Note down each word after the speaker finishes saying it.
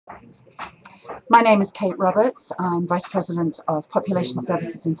My name is Kate Roberts. I'm Vice President of Population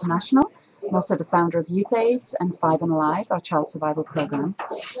Services International. I'm also the founder of Youth AIDS and Five and Alive, our child survival program.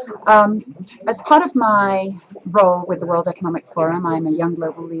 As part of my role with the World Economic Forum, I'm a young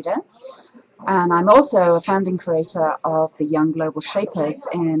global leader, and I'm also a founding creator of the Young Global Shapers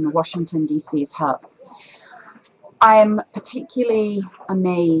in Washington, D.C.'s hub. I'm particularly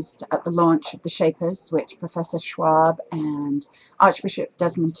amazed at the launch of the Shapers, which Professor Schwab and Archbishop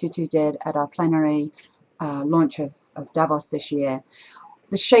Desmond Tutu did at our plenary launch of Davos this year.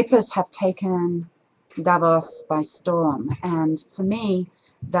 The Shapers have taken Davos by storm, and for me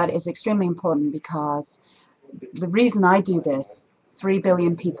that is extremely important because the reason I do this, 3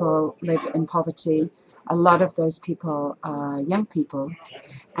 billion people live in poverty. A lot of those people are young people,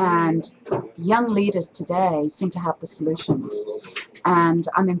 and young leaders today seem to have the solutions. And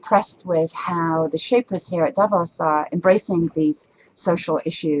I'm impressed with how the Shapers here at Davos are embracing these social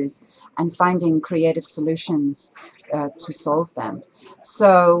issues and finding creative solutions to solve them.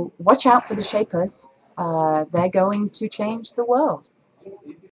 So watch out for the Shapers. They're going to change the world.